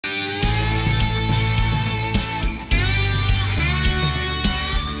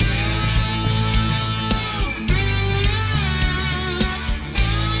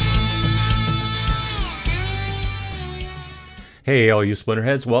Hey, all you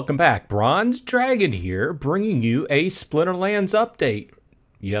Splinterheads, welcome back. Bronze Dragon here, bringing you a Splinterlands update.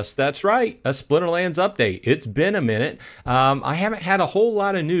 Yes, that's right, a Splinterlands update. It's been a minute. I haven't had a whole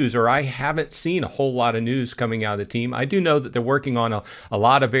lot of news, or I haven't seen a whole lot of news coming out of the team. I do know that they're working on a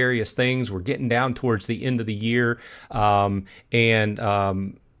lot of various things. We're getting down towards the end of the year,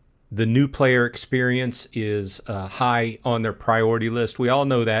 the new player experience is high on their priority list. We all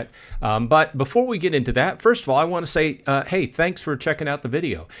know that. But before we get into that, first of all, I want to say, hey, thanks for checking out the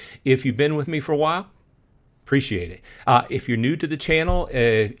video. If you've been with me for a while, appreciate it. If you're new to the channel,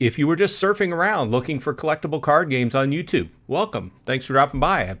 if you were just surfing around looking for collectible card games on YouTube, welcome. Thanks for dropping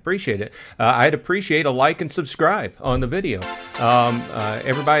by. I appreciate it. I'd appreciate a like and subscribe on the video.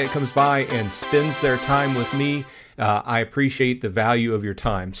 Everybody that comes by and spends their time with me, I appreciate the value of your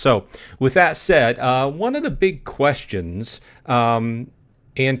time. So with that said, one of the big questions and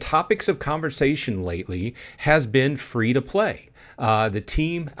topics of conversation lately has been free to play. The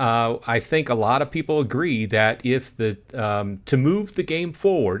team, I think a lot of people agree that if to move the game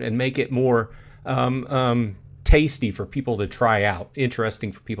forward and make it more tasty for people to try out,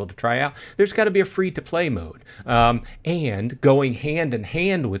 interesting for people to try out, there's got to be a free-to-play mode. And going hand in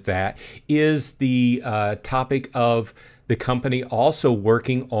hand with that is the topic of the company also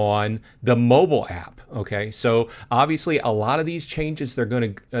working on the mobile app. Okay, so obviously a lot of these changes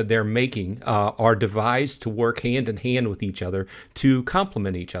they're making are devised to work hand in hand with each other to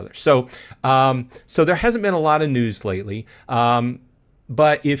complement each other. So so there hasn't been a lot of news lately.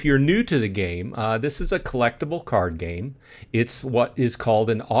 But if you're new to the game, this is a collectible card game. It's what is called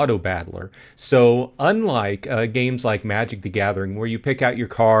an auto battler. So unlike games like Magic the Gathering, where you pick out your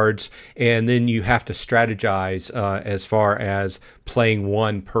cards and then you have to strategize as far as playing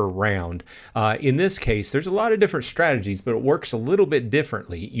one per round, in this case, there's a lot of different strategies, but it works a little bit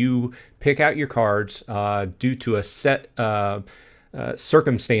differently. You pick out your cards due to a set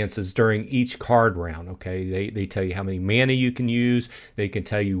circumstances during each card round. Okay, they tell you how many mana you can use. They can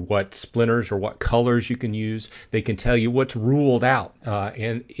tell you what splinters or what colors you can use. They can tell you what's ruled out,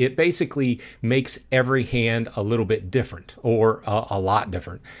 and it basically makes every hand a little bit different, or a lot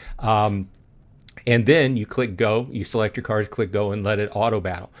different. And then you click go, you select your cards, click go, and let it auto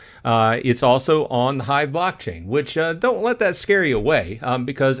battle. It's also on the Hive blockchain, which don't let that scare you away,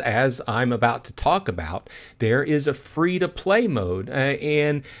 because as I'm about to talk about, there is a free-to-play mode,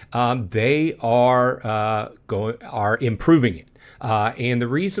 and they are improving it. And the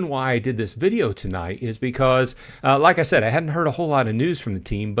reason why I did this video tonight is because, like I said, I hadn't heard a whole lot of news from the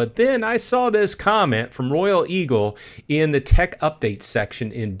team, but then I saw this comment from Royal Eagle in the tech update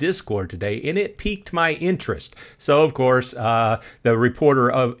section in Discord today, and it piqued my interest. So, of course, the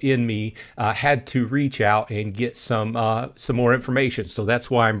reporter in me had to reach out and get some more information. So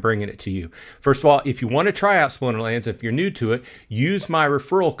that's why I'm bringing it to you. First of all, if you want to try out Splinterlands, if you're new to it, use my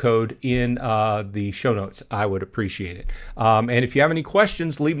referral code in the show notes. I would appreciate it. And if you have any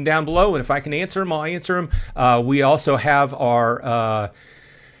questions, leave them down below, and if I can answer them, I'll answer them. We also have our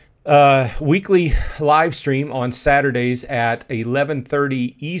weekly live stream on Saturdays at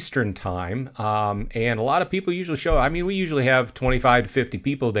 11:30 Eastern time, and a lot of people usually show. I mean, we usually have 25 to 50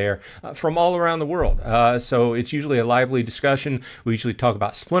 people there from all around the world, so it's usually a lively discussion. We usually talk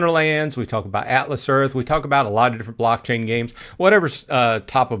about Splinterlands, we talk about Atlas Earth, we talk about a lot of different blockchain games, whatever's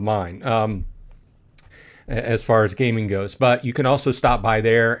top of mind as far as gaming goes. But you can also stop by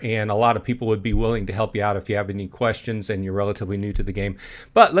there, and a lot of people would be willing to help you out if you have any questions and you're relatively new to the game.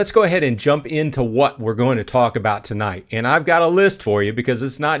 But let's go ahead and jump into what we're going to talk about tonight. And I've got a list for you, because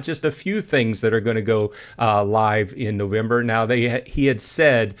it's not just a few things that are going to go live in November. Now, he had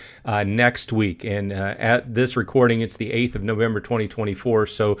said next week, and at this recording, it's the 8th of November 2024.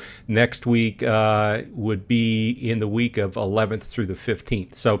 So next week would be in the week of 11th through the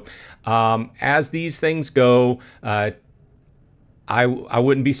 15th. So as these things go, I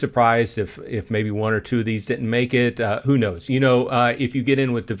wouldn't be surprised if maybe one or two of these didn't make it. Who knows? You know, if you get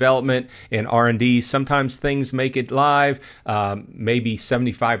in with development and R&D, sometimes things make it live. Maybe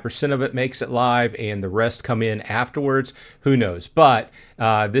 75% of it makes it live, and the rest come in afterwards. Who knows? But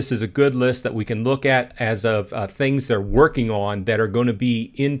this is a good list that we can look at as of things they're working on that are going to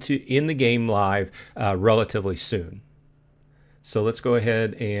be in the game live relatively soon. So let's go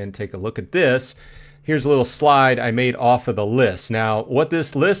ahead and take a look at this. here's a little slide I made off of the list. Now, what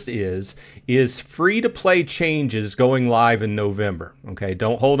this list is free-to-play changes going live in November. Okay,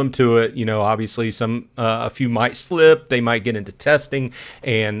 don't hold them to it. You know, obviously a few might slip. They might get into testing,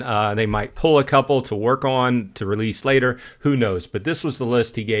 and they might pull a couple to work on to release later. Who knows? But this was the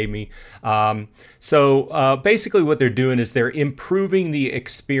list he gave me. So basically what they're doing is they're improving the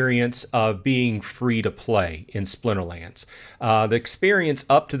experience of being free-to-play in Splinterlands. The experience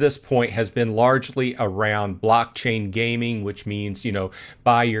up to this point has been largely around blockchain gaming, which means, you know,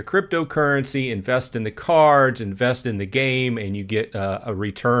 buy your cryptocurrency, invest in the cards, invest in the game, and you get a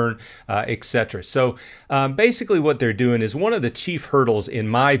return, etc. So basically what they're doing is one of the chief hurdles, in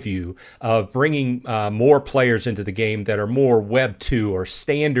my view, of bringing more players into the game that are more Web 2 or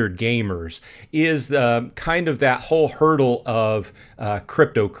standard gamers is kind of that whole hurdle of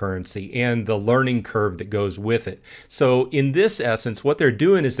cryptocurrency and the learning curve that goes with it. So in this essence, what they're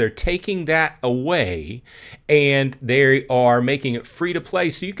doing is they're taking that away and they are making it free to play.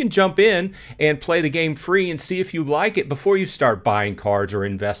 So you can jump in and play the game free and see if you like it before you start buying cards or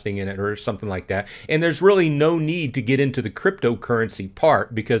investing in it or something like that. And there's really no need to get into the cryptocurrency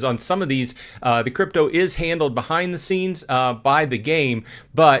part, because on some of these, the crypto is handled behind the scenes by the game,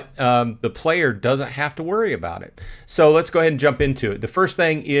 but the player doesn't have to worry about it. So let's go ahead and jump into it. The first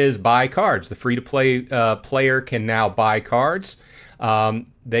thing is buy cards. The free-to-play player can now buy cards.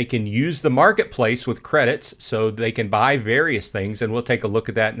 They can use the marketplace with credits, so they can buy various things, and we'll take a look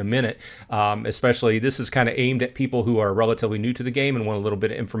at that in a minute. Especially, this is kind of aimed at people who are relatively new to the game and want a little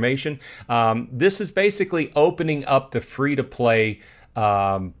bit of information. This is basically opening up the free-to-play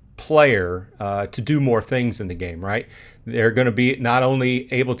player to do more things in the game, right? They're going to be not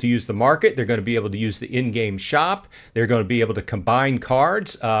only able to use the market, they're going to be able to use the in-game shop. They're going to be able to combine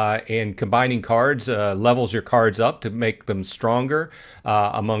cards, and combining cards levels your cards up to make them stronger,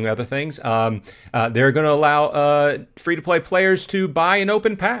 among other things. They're going to allow free-to-play players to buy and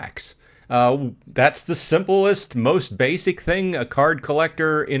open packs. That's the simplest, most basic thing a card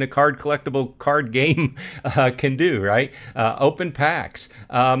collector in a card collectible card game can do, right? Open packs.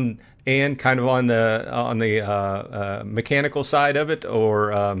 And kind of on the mechanical side of it,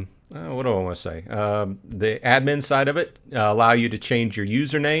 or what do I want to say? The admin side of it, allow you to change your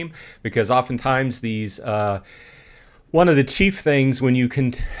username, because oftentimes these one of the chief things when you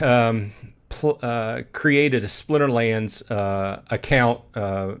can created a Splinterlands account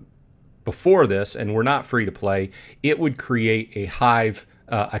before this, and we're not free to play, it would create a Hive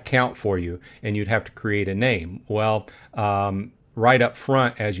account for you, and you'd have to create a name. Well, right up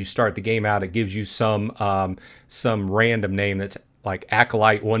front, as you start the game out, it gives you some random name that's like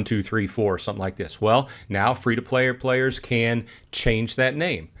Acolyte 1234, something like this. Well, now free-to-play players can change that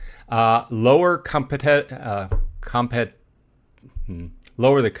name. Lower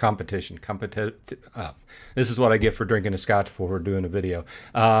lower the competition. This is what I get for drinking a scotch before we're doing a video.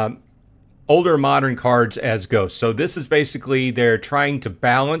 Older modern cards as ghosts. So this is basically they're trying to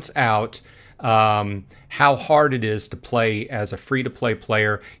balance out how hard it is to play as a free-to-play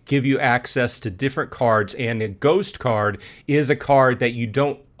player, give you access to different cards, and a ghost card is a card that you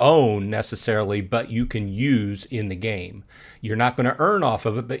don't own necessarily, but you can use in the game. You're not going to earn off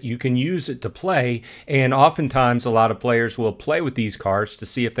of it, but you can use it to play, and oftentimes a lot of players will play with these cards to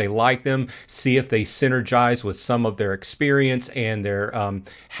see if they like them, see if they synergize with some of their experience and their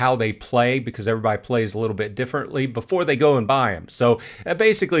how they play, because everybody plays a little bit differently before they go and buy them. So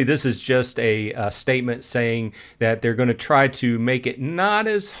basically this is just a statement saying that they're going to try to make it not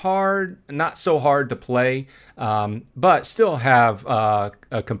so hard to play, but still have a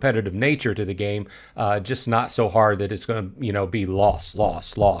competitive nature to the game, just not so hard that it's going to, be loss.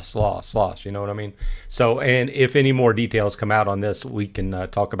 You know what I mean? So, and if any more details come out on this, we can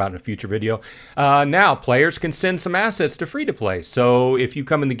talk about in a future video. Now, players can send some assets to free-to-play. So if you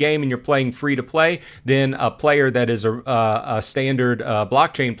come in the game and you're playing free-to-play, then a player that is a standard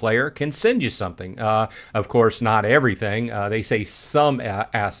blockchain player can send you something. Of course, not everything. They say some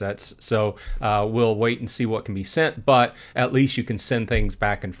assets, so we'll wait and see what can be sent, but at least you can send things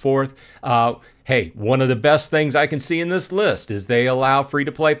back and forth. Hey, one of the best things I can see in this list is they allow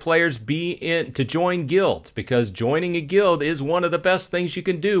free-to-play players to join guilds, because joining a guild is one of the best things you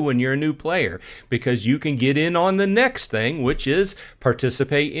can do when you're a new player, because you can get in on the next thing, which is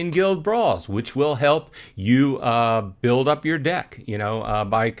participate in guild brawls, which will help you build up your deck,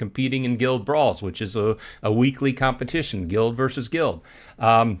 by competing in guild brawls, which is a weekly competition, guild versus guild.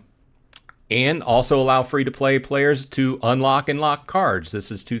 And also allow free-to-play players to unlock and lock cards.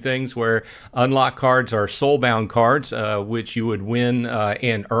 This is two things where unlock cards are soulbound cards, which you would win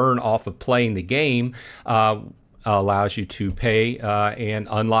and earn off of playing the game. allows you to pay and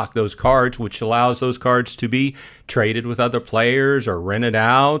unlock those cards, which allows those cards to be traded with other players or rented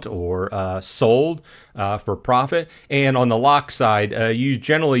out or sold for profit. And on the lock side, you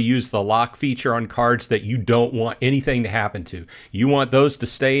generally use the lock feature on cards that you don't want anything to happen to. You want those to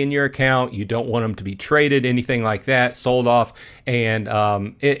stay in your account. You don't want them to be traded, anything like that, sold off. And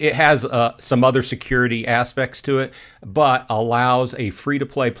it has some other security aspects to it, but allows a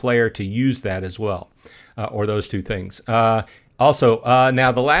free-to-play player to use that as well, or those two things. Also,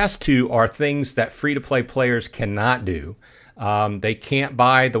 now the last two are things that free-to-play players cannot do. They can't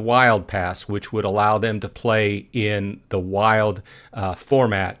buy the Wild Pass, which would allow them to play in the Wild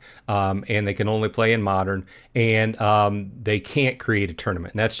format, and they can only play in Modern, and they can't create a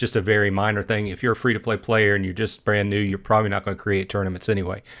tournament. And that's just a very minor thing. If you're a free-to-play player and you're just brand new, you're probably not going to create tournaments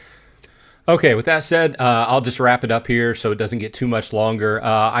anyway. Okay, with that said, I'll just wrap it up here so it doesn't get too much longer.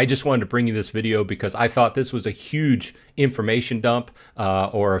 I just wanted to bring you this video because I thought this was a huge information dump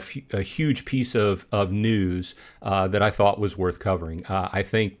or a huge piece of news that I thought was worth covering. I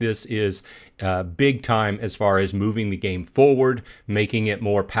think this is big time as far as moving the game forward, making it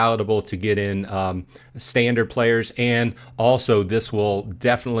more palatable to get in standard players, and also this will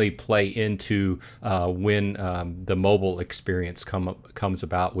definitely play into when the mobile experience comes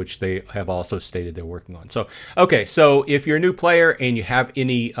about, which they have also stated they're working on. So, okay, so if you're a new player and you have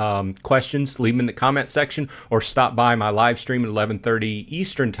any questions, leave them in the comment section or stop by my live stream at 11:30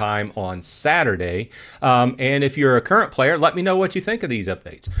 Eastern time on Saturday. And if you're a current player, let me know what you think of these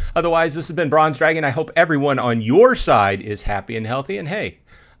updates. Otherwise, this has been Bronze Dragon. I hope everyone on your side is happy and healthy. And hey,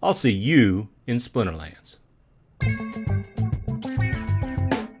 I'll see you in Splinterlands.